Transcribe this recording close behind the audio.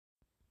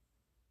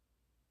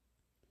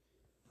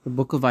The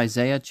book of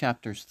Isaiah,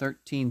 chapters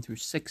 13 through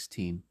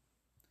 16.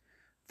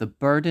 The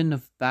burden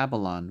of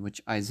Babylon,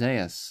 which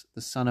Isaiah,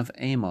 the son of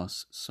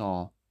Amos,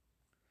 saw.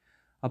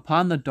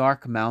 Upon the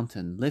dark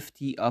mountain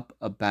lift ye up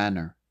a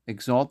banner,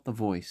 exalt the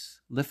voice,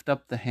 lift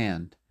up the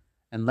hand,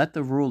 and let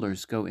the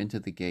rulers go into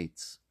the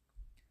gates.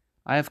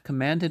 I have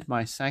commanded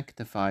my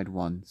sanctified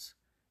ones,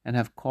 and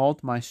have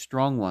called my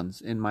strong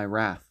ones in my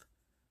wrath,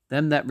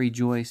 them that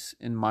rejoice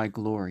in my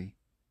glory.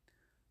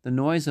 The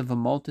noise of a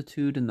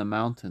multitude in the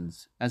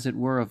mountains, as it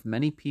were of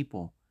many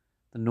people,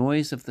 the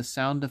noise of the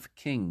sound of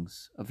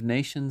kings, of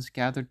nations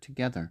gathered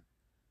together.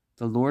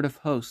 The Lord of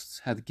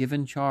hosts hath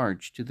given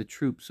charge to the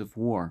troops of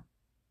war.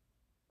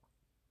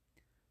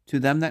 To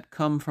them that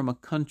come from a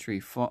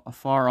country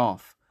afar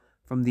off,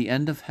 from the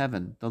end of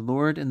heaven, the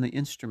Lord and the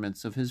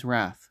instruments of his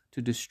wrath,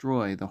 to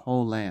destroy the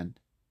whole land.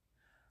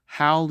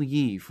 Howl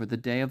ye, for the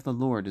day of the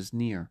Lord is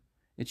near.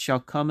 It shall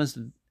come as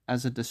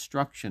a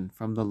destruction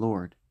from the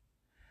Lord.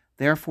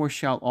 Therefore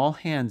shall all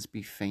hands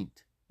be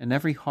faint, and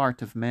every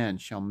heart of man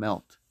shall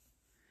melt,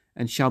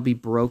 and shall be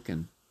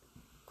broken.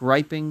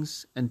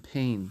 Gripings and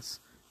pains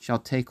shall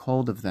take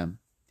hold of them.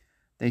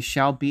 They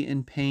shall be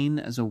in pain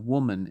as a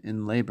woman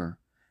in labor.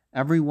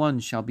 Every one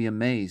shall be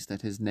amazed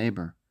at his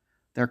neighbor.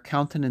 Their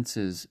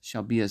countenances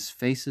shall be as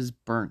faces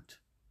burnt.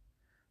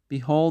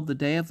 Behold, the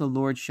day of the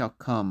Lord shall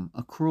come,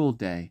 a cruel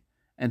day,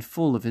 and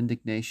full of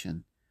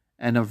indignation,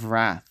 and of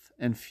wrath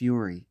and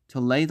fury,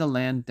 to lay the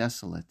land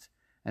desolate,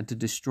 and to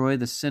destroy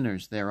the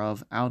sinners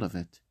thereof out of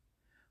it.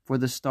 For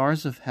the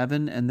stars of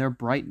heaven and their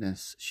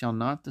brightness shall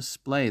not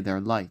display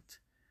their light.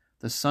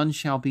 The sun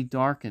shall be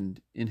darkened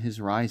in his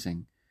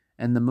rising,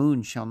 and the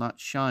moon shall not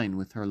shine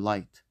with her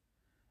light.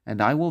 And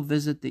I will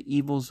visit the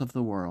evils of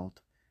the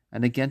world,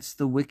 and against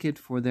the wicked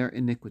for their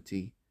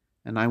iniquity,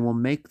 and I will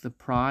make the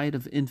pride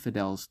of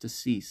infidels to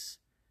cease,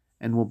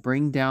 and will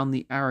bring down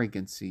the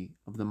arrogancy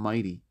of the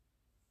mighty.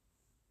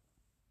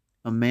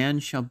 A man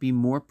shall be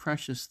more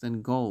precious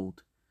than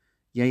gold,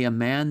 yea, a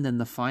man than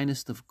the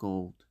finest of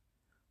gold.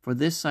 For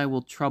this I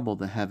will trouble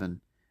the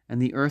heaven,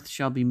 and the earth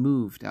shall be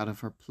moved out of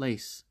her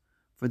place,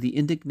 for the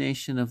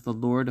indignation of the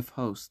Lord of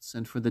hosts,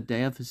 and for the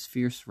day of his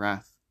fierce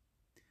wrath.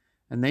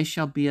 And they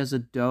shall be as a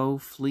doe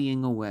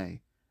fleeing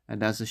away,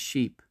 and as a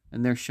sheep,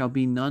 and there shall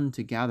be none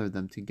to gather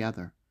them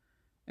together.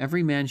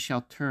 Every man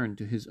shall turn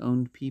to his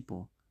own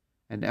people,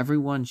 and every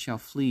one shall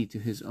flee to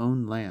his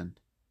own land.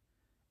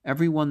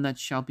 Every one that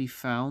shall be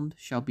found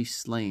shall be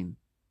slain,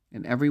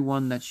 and every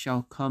one that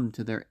shall come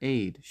to their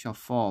aid shall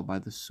fall by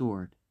the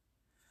sword.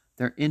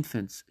 Their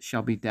infants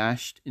shall be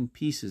dashed in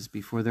pieces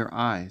before their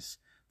eyes,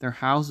 their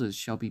houses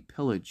shall be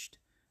pillaged,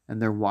 and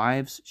their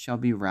wives shall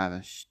be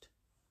ravished.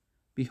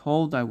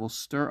 Behold, I will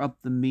stir up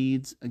the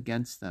Medes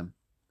against them,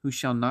 who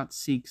shall not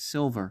seek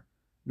silver,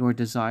 nor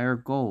desire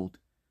gold,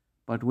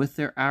 but with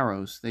their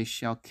arrows they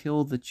shall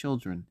kill the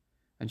children,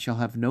 and shall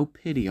have no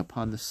pity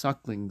upon the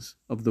sucklings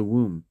of the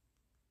womb.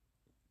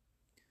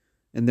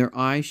 And their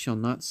eyes shall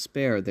not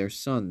spare their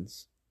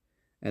sons.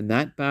 And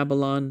that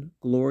Babylon,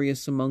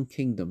 glorious among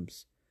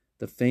kingdoms,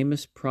 the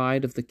famous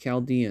pride of the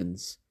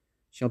Chaldeans,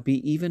 shall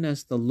be even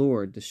as the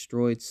Lord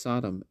destroyed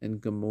Sodom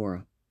and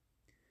Gomorrah.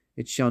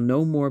 It shall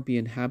no more be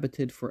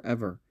inhabited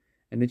forever,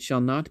 and it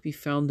shall not be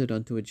founded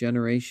unto a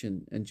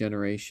generation and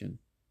generation.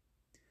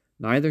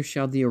 Neither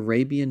shall the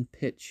Arabian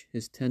pitch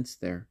his tents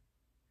there,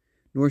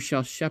 nor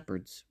shall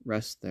shepherds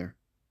rest there.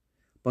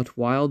 But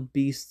wild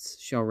beasts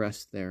shall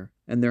rest there,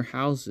 and their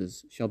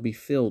houses shall be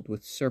filled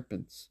with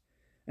serpents,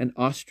 and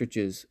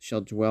ostriches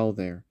shall dwell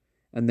there,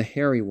 and the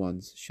hairy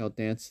ones shall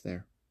dance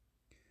there.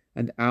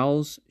 And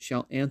owls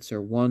shall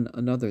answer one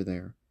another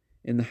there,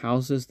 in the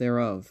houses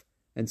thereof,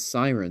 and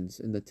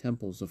sirens in the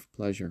temples of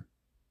pleasure.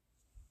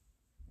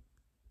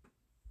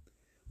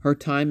 Her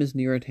time is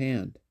near at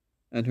hand,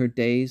 and her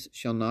days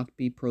shall not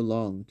be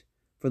prolonged,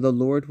 for the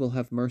Lord will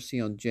have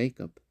mercy on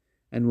Jacob,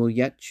 and will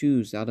yet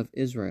choose out of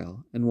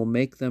Israel, and will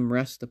make them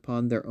rest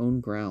upon their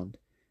own ground,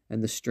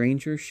 and the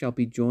stranger shall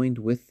be joined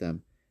with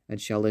them, and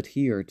shall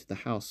adhere to the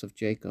house of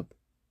Jacob.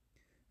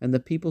 And the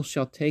people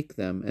shall take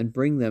them, and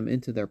bring them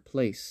into their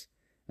place,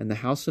 and the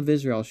house of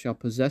Israel shall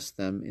possess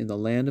them in the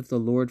land of the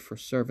Lord for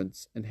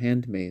servants and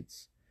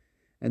handmaids.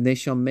 And they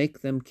shall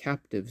make them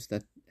captives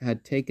that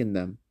had taken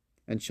them,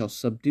 and shall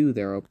subdue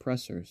their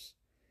oppressors.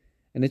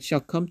 And it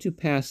shall come to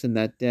pass in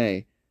that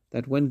day,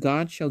 that when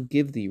God shall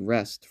give thee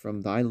rest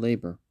from thy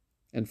labor,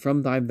 and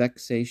from thy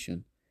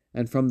vexation,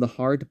 and from the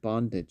hard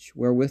bondage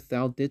wherewith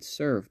thou didst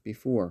serve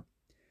before,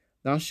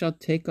 thou shalt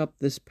take up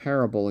this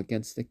parable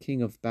against the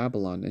king of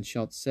Babylon, and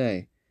shalt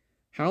say,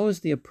 How is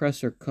the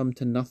oppressor come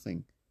to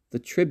nothing? The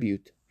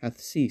tribute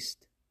hath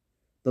ceased.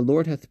 The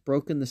Lord hath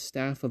broken the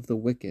staff of the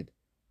wicked,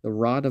 the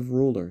rod of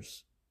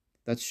rulers,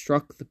 that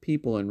struck the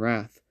people in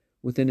wrath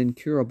with an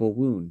incurable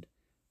wound,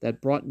 that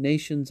brought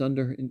nations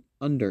under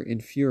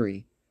in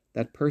fury,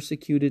 that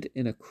persecuted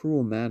in a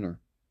cruel manner.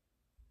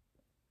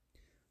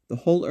 The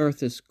whole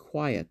earth is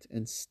quiet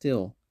and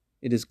still,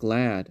 it is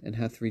glad and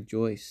hath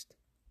rejoiced.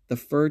 The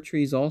fir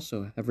trees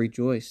also have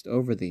rejoiced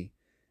over thee,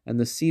 and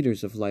the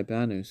cedars of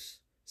Libanus,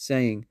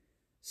 saying,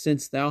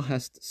 Since thou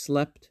hast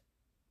slept,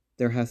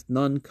 there hath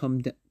none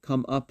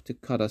come up to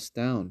cut us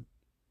down.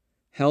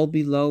 Hell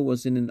below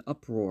was in an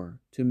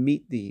uproar to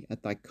meet thee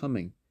at thy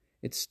coming.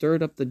 It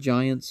stirred up the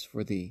giants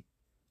for thee.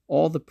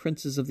 All the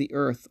princes of the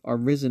earth are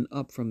risen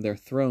up from their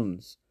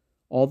thrones,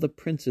 all the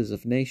princes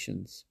of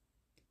nations.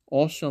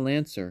 All shall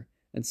answer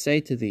and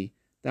say to thee,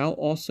 Thou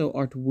also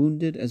art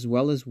wounded as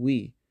well as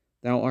we.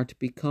 Thou art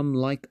become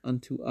like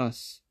unto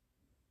us.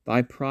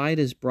 Thy pride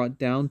is brought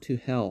down to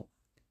hell.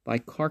 Thy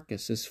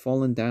carcass is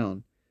fallen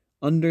down.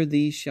 Under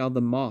thee shall the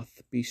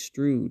moth be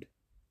strewed,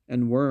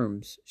 and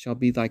worms shall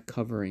be thy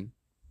covering.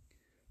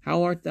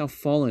 How art thou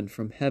fallen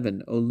from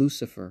heaven, O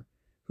Lucifer,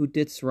 who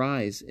didst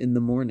rise in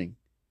the morning?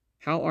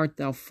 How art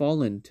thou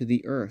fallen to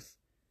the earth,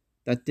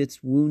 that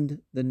didst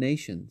wound the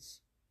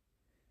nations?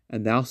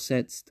 And thou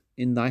saidst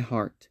in thy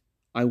heart,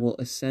 I will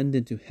ascend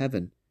into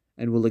heaven,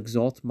 and will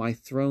exalt my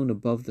throne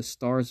above the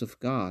stars of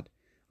God.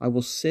 I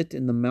will sit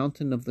in the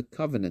mountain of the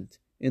covenant,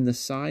 in the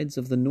sides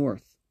of the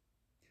north.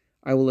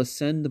 I will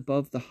ascend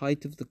above the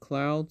height of the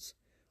clouds.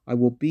 I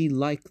will be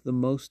like the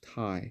Most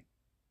High.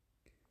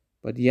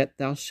 But yet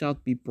thou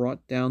shalt be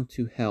brought down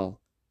to hell,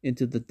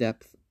 into the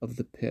depth of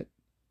the pit.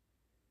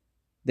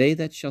 They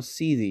that shall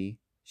see thee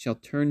shall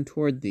turn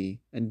toward thee,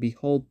 and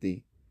behold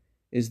thee.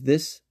 Is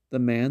this the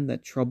man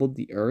that troubled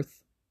the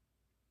earth,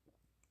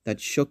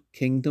 that shook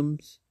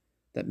kingdoms,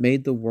 that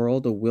made the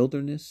world a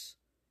wilderness,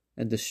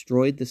 and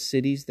destroyed the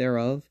cities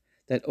thereof,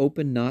 that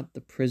opened not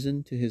the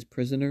prison to his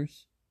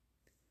prisoners?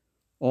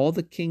 All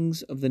the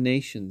kings of the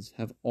nations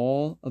have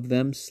all of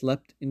them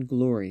slept in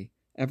glory,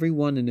 every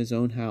one in his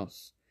own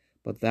house.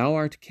 But thou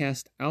art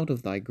cast out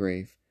of thy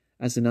grave,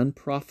 as an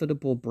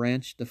unprofitable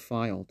branch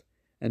defiled,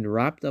 and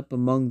wrapped up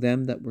among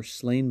them that were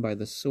slain by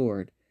the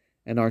sword,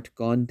 and art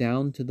gone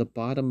down to the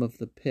bottom of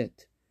the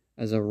pit,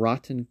 as a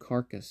rotten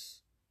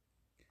carcass.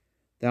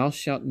 Thou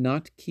shalt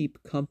not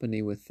keep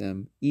company with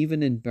them,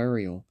 even in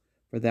burial,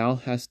 for thou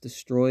hast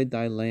destroyed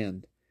thy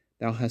land,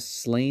 thou hast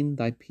slain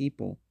thy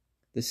people.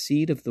 The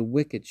seed of the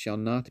wicked shall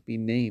not be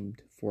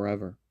named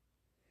forever.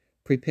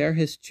 Prepare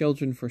his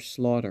children for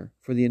slaughter,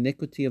 for the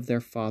iniquity of their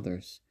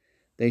fathers.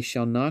 They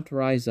shall not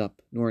rise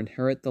up, nor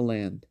inherit the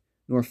land,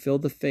 nor fill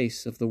the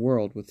face of the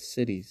world with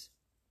cities.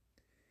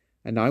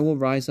 And I will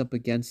rise up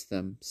against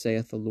them,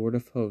 saith the Lord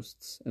of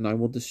hosts, and I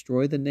will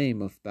destroy the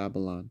name of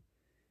Babylon,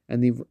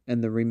 and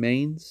the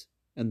remains,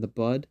 and the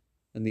bud,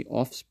 and the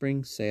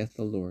offspring, saith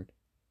the Lord.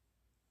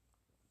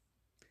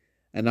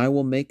 And I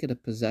will make it a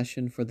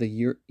possession for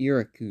the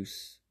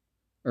Iroquois,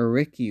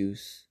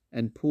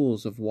 and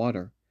pools of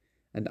water,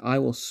 and I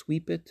will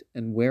sweep it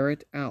and wear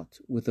it out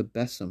with a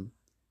besom,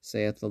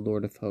 saith the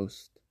Lord of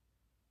hosts.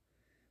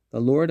 The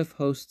Lord of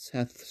hosts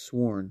hath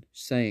sworn,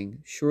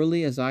 saying,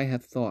 Surely as I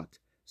have thought,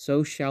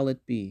 so shall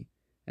it be,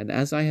 and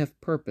as I have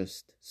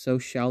purposed, so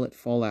shall it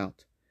fall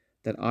out,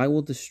 that I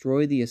will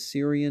destroy the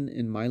Assyrian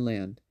in my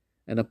land,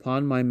 and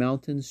upon my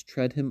mountains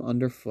tread him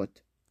under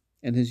foot,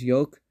 and his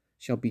yoke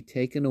shall be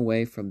taken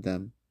away from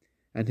them,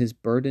 and his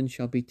burden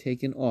shall be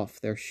taken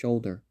off their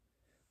shoulder.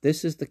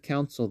 This is the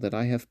counsel that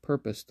I have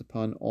purposed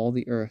upon all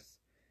the earth,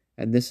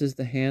 and this is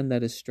the hand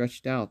that is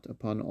stretched out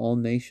upon all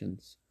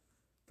nations.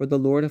 For the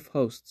Lord of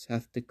hosts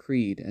hath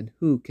decreed, and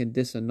who can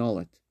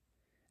disannul it?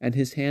 And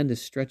his hand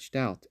is stretched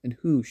out, and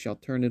who shall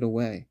turn it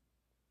away?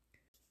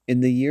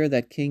 In the year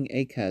that King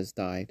Achaz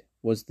died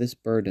was this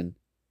burden.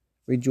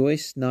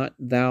 Rejoice not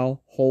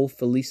thou, whole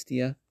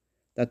Philistia,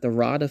 that the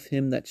rod of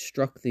him that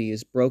struck thee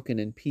is broken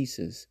in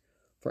pieces.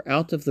 For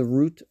out of the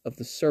root of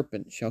the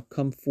serpent shall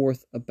come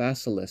forth a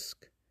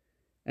basilisk,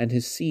 and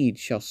his seed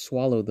shall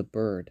swallow the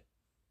bird.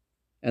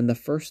 And the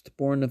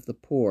firstborn of the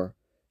poor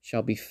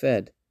shall be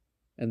fed,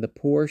 and the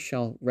poor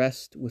shall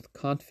rest with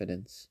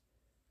confidence.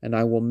 And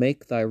I will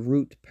make thy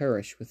root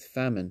perish with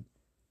famine,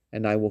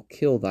 and I will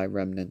kill thy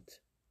remnant.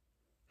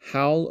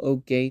 Howl, O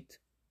gate,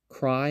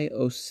 cry,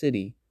 O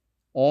city,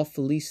 all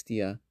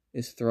Philistia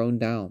is thrown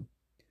down.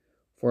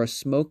 For a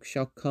smoke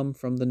shall come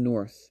from the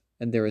north,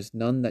 and there is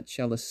none that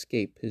shall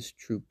escape his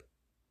troop.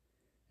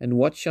 And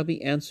what shall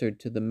be answered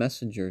to the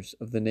messengers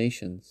of the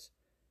nations?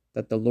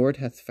 That the Lord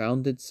hath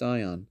founded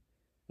Zion,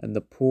 and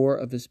the poor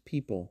of his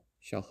people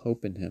shall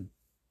hope in him.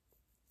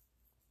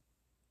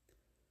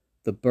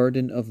 The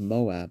burden of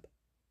Moab.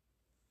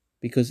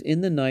 Because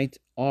in the night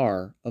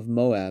Ar of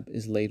Moab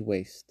is laid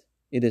waste,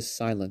 it is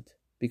silent.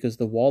 Because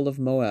the wall of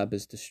Moab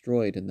is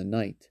destroyed in the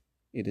night,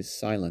 it is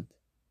silent.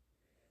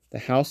 The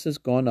house is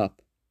gone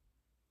up,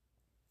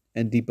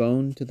 and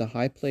deboned to the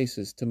high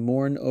places to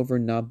mourn over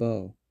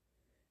Nabo,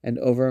 and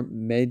over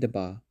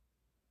Medeba.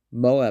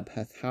 Moab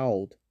hath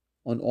howled,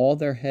 on all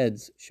their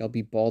heads shall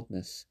be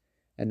baldness,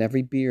 and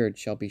every beard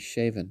shall be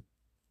shaven.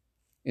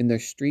 In their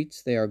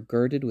streets they are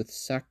girded with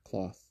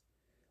sackcloth,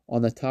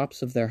 on the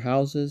tops of their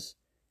houses,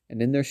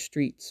 and in their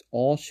streets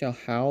all shall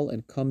howl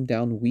and come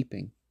down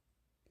weeping.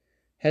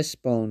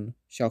 Heshbon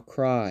shall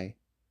cry,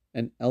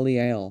 and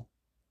Eliel,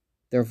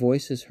 their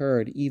voice is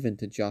heard even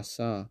to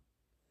Jassah.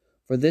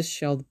 For this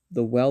shall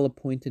the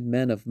well-appointed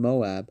men of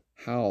Moab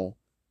howl,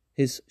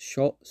 his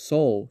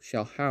soul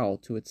shall howl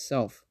to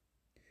itself.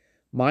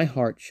 My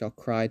heart shall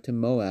cry to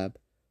Moab,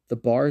 The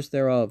bars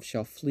thereof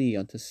shall flee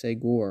unto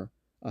Segor,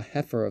 a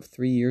heifer of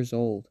 3 years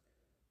old.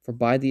 For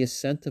by the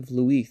ascent of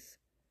Luith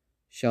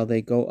shall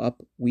they go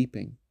up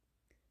weeping.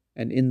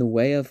 And in the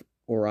way of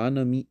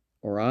Oranaim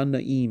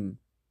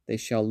they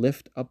shall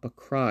lift up a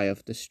cry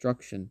of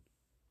destruction.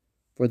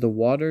 For the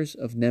waters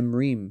of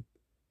Nemrim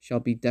shall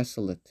be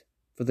desolate,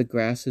 for the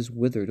grass is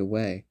withered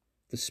away,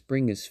 the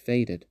spring is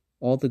faded,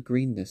 all the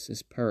greenness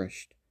is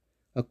perished.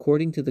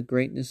 According to the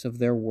greatness of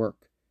their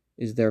work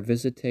is their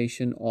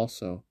visitation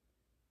also.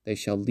 They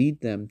shall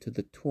lead them to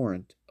the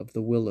torrent of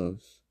the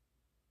willows.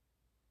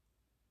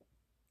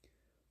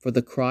 For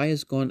the cry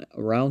is gone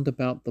round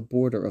about the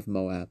border of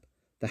Moab,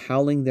 the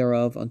howling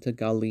thereof unto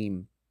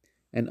Galim,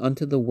 and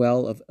unto the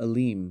well of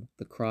Elim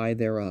the cry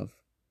thereof.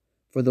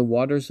 For the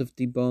waters of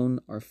Dibon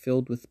are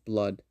filled with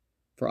blood,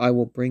 for I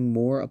will bring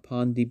more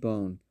upon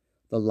Dibon,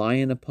 the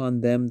lion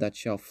upon them that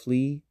shall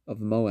flee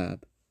of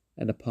Moab,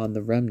 and upon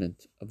the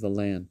remnant of the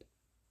land.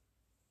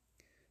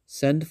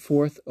 Send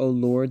forth, O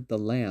Lord, the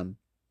Lamb,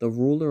 the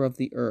ruler of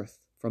the earth,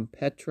 from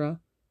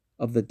Petra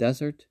of the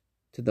desert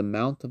to the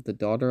mount of the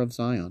daughter of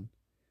Zion.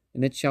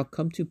 And it shall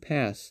come to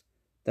pass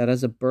that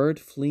as a bird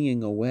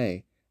fleeing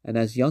away, and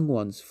as young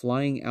ones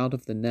flying out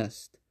of the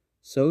nest,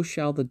 so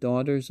shall the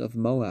daughters of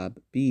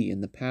Moab be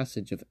in the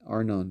passage of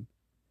Arnon.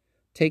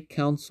 Take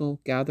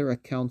counsel, gather a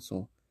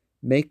counsel,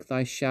 make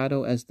thy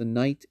shadow as the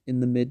night in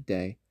the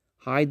midday,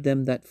 hide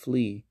them that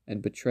flee,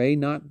 and betray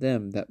not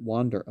them that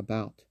wander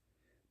about.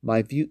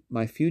 My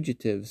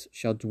fugitives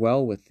shall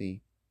dwell with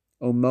thee.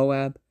 O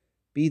Moab,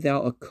 be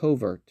thou a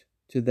covert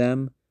to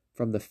them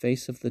from the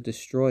face of the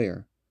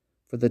destroyer.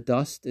 For the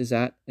dust is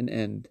at an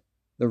end,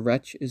 the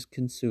wretch is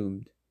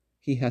consumed,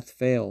 he hath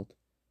failed,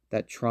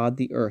 that trod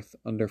the earth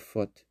under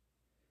foot.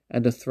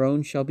 And a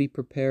throne shall be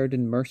prepared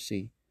in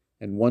mercy,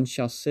 and one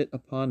shall sit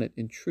upon it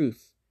in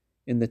truth,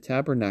 in the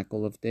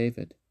tabernacle of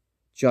David,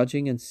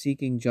 judging and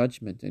seeking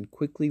judgment, and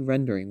quickly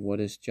rendering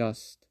what is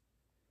just.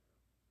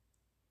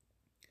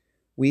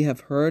 We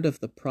have heard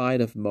of the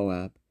pride of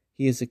Moab.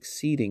 He is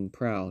exceeding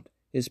proud.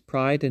 His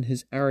pride and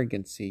his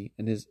arrogancy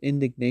and his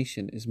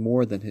indignation is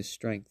more than his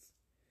strength.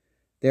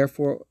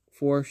 Therefore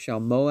shall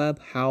Moab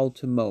howl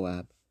to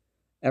Moab.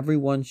 Every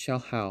one shall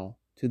howl.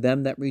 To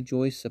them that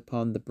rejoice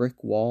upon the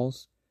brick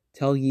walls,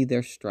 tell ye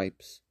their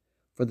stripes.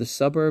 For the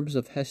suburbs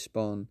of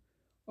Heshbon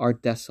are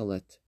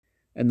desolate,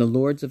 and the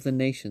lords of the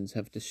nations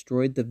have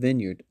destroyed the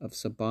vineyard of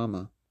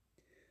Sabama.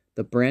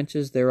 The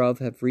branches thereof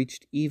have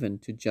reached even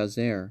to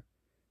Jazer.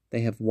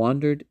 They have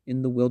wandered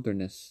in the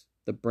wilderness.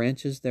 The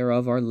branches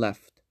thereof are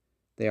left.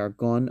 They are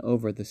gone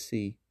over the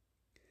sea.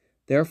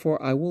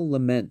 Therefore I will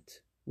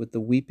lament with the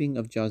weeping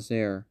of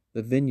Jazer,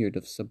 the vineyard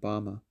of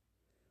Sabama.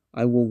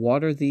 I will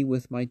water thee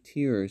with my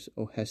tears,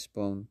 O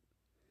Heshbon,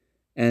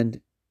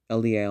 and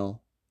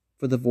Eliel,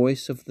 for the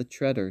voice of the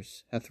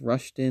treaders hath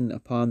rushed in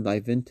upon thy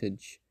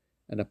vintage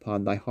and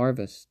upon thy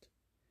harvest.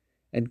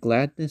 And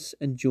gladness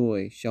and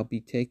joy shall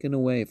be taken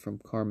away from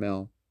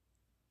Carmel.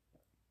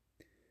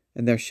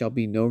 And there shall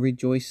be no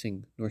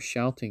rejoicing nor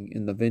shouting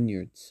in the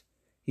vineyards.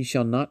 He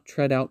shall not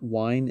tread out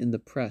wine in the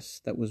press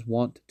that was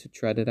wont to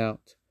tread it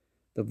out.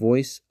 The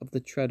voice of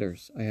the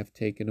treaders I have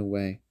taken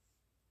away.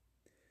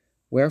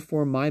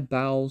 Wherefore my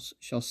bowels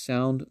shall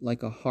sound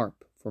like a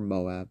harp for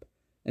Moab,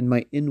 and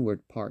my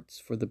inward parts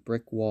for the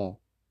brick wall.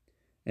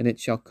 And it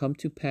shall come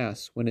to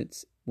pass when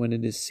it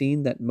is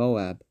seen that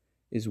Moab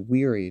is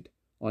wearied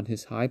on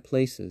his high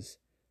places,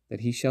 that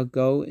he shall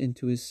go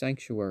into his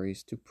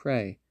sanctuaries to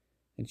pray,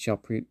 and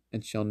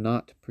shall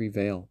not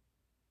prevail.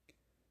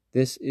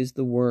 This is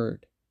the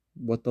word,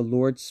 what the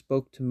Lord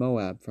spoke to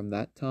Moab from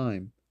that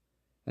time.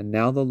 And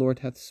now the Lord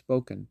hath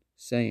spoken,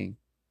 saying,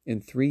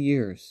 In 3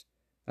 years,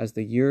 as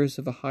the years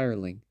of a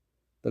hireling,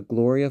 the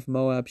glory of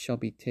Moab shall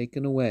be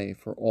taken away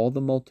for all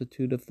the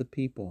multitude of the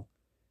people,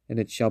 and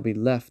it shall be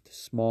left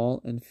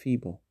small and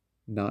feeble,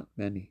 not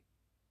many.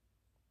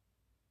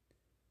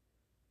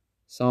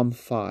 Psalm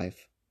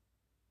 5.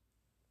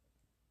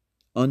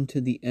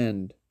 Unto the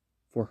end,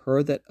 for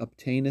her that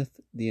obtaineth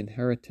the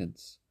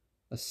inheritance,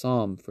 a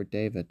psalm for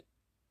David.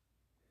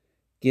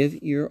 Give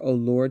ear, O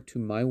Lord, to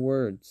my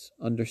words,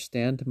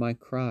 understand my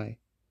cry.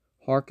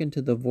 Hearken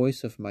to the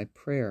voice of my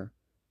prayer,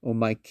 O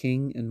my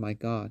King and my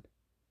God.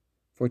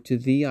 For to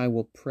thee I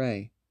will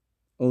pray.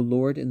 O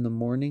Lord, in the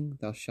morning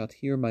thou shalt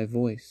hear my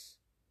voice.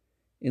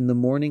 In the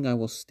morning I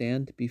will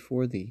stand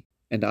before thee,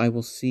 and I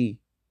will see,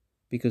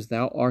 because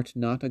thou art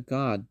not a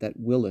God that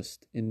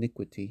willest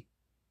iniquity.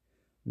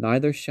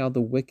 Neither shall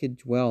the wicked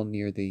dwell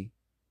near thee,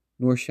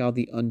 nor shall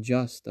the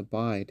unjust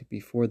abide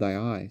before thy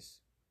eyes.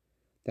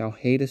 Thou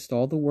hatest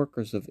all the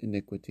workers of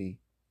iniquity.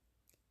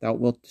 Thou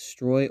wilt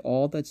destroy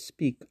all that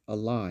speak a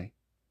lie.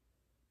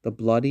 The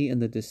bloody and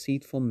the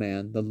deceitful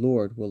man the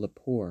Lord will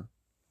abhor.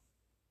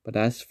 But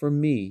as for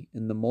me,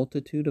 in the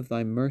multitude of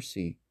thy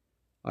mercy,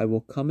 I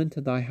will come into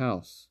thy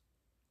house.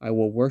 I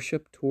will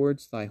worship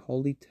towards thy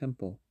holy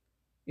temple,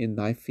 in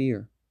thy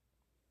fear.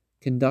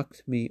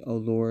 Conduct me, O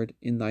Lord,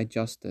 in thy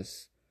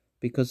justice.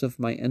 Because of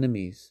my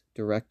enemies,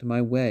 direct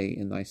my way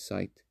in thy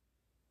sight.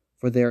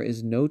 For there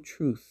is no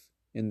truth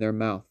in their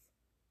mouth.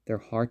 Their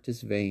heart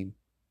is vain.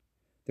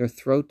 Their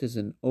throat is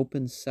an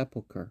open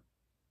sepulchre.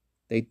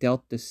 They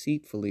dealt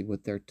deceitfully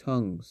with their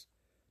tongues.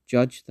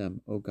 Judge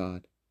them, O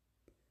God.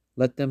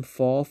 Let them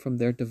fall from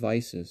their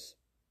devices.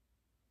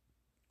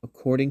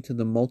 According to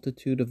the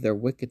multitude of their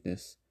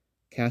wickedness,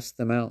 cast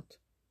them out,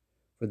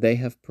 for they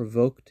have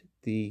provoked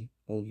thee,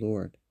 O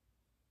Lord.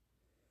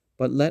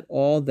 But let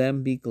all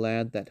them be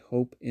glad that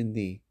hope in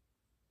thee.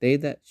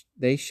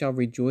 They shall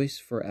rejoice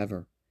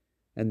forever,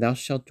 and thou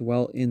shalt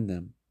dwell in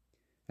them.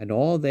 And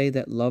all they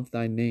that love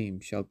thy name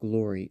shall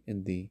glory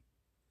in thee.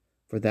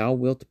 For thou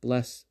wilt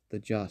bless the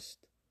just.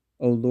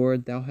 O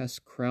Lord, thou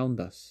hast crowned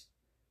us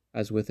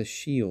as with a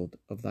shield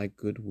of thy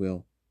good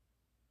will.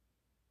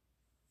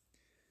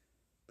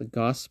 The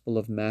Gospel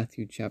of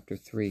Matthew chapter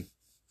 3.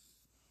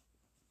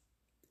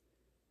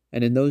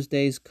 And in those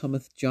days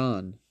cometh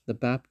John the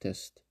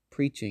Baptist,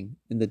 preaching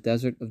in the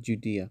desert of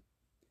Judea,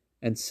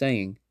 and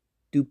saying,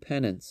 Do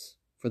penance,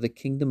 for the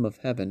kingdom of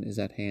heaven is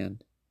at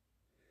hand.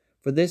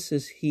 For this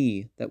is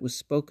he that was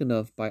spoken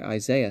of by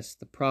Isaiah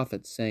the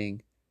prophet,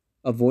 saying,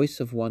 A voice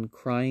of one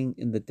crying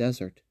in the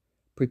desert,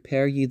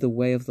 Prepare ye the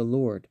way of the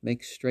Lord,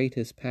 make straight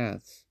his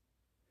paths.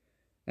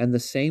 And the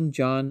same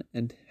John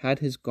had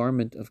his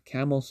garment of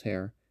camel's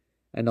hair,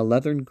 and a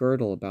leathern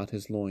girdle about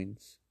his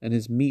loins, and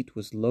his meat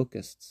was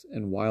locusts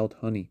and wild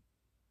honey.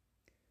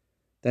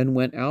 Then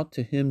went out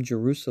to him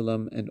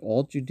Jerusalem and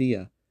all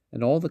Judea,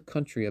 and all the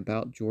country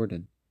about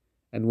Jordan,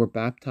 and were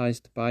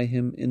baptized by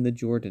him in the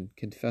Jordan,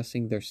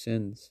 confessing their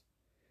sins.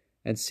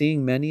 And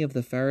seeing many of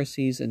the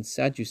Pharisees and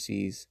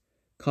Sadducees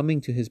coming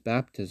to his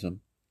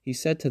baptism, he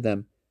said to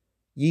them,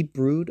 Ye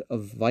brood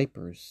of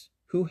vipers,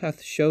 who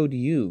hath showed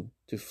you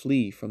to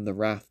flee from the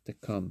wrath to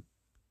come?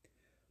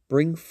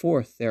 Bring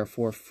forth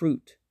therefore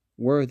fruit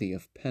worthy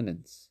of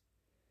penance,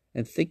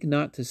 and think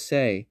not to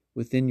say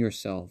within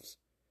yourselves,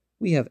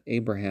 We have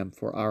Abraham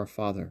for our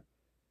father.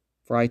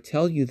 For I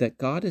tell you that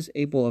God is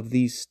able of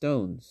these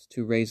stones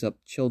to raise up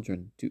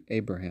children to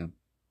Abraham.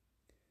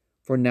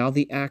 For now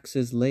the axe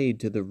is laid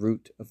to the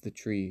root of the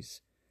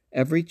trees.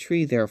 Every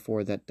tree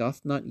therefore that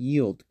doth not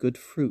yield good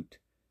fruit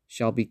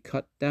shall be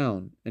cut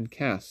down and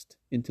cast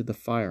into the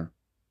fire.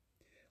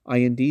 I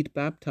indeed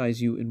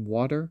baptize you in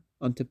water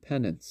unto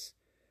penance,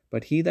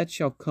 but he that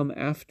shall come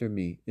after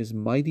me is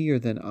mightier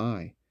than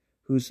I,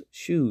 whose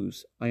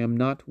shoes I am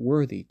not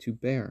worthy to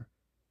bear.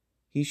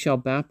 He shall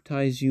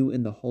baptize you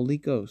in the Holy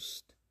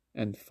Ghost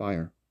and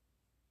fire,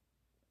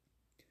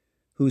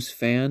 whose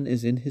fan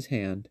is in his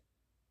hand,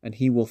 and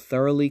he will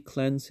thoroughly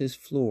cleanse his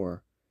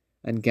floor,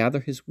 and gather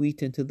his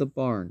wheat into the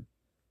barn,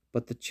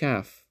 but the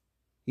chaff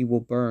he will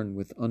burn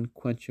with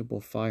unquenchable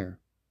fire.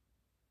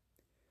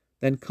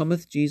 Then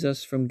cometh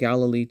Jesus from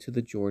Galilee to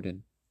the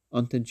Jordan,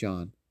 unto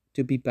John,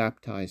 to be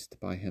baptized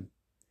by him.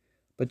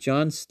 But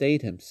John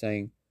stayed him,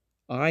 saying,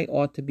 I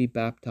ought to be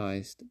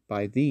baptized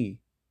by thee,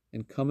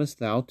 and comest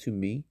thou to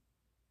me?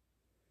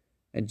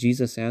 And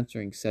Jesus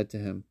answering said to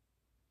him,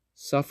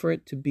 Suffer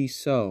it to be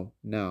so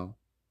now,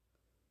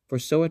 for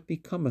so it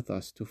becometh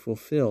us to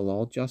fulfill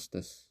all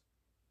justice.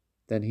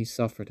 Then he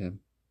suffered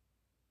him.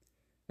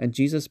 And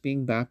Jesus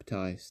being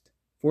baptized,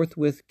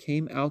 forthwith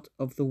came out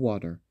of the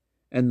water,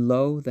 and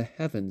lo, the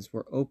heavens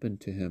were opened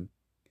to him.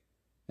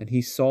 And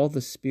he saw the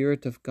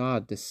Spirit of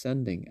God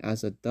descending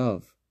as a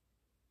dove,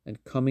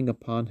 and coming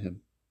upon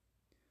him.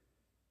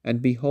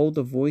 And behold,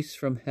 a voice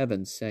from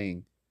heaven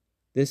saying,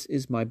 This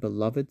is my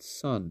beloved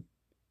Son,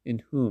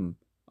 in whom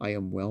I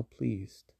am well pleased.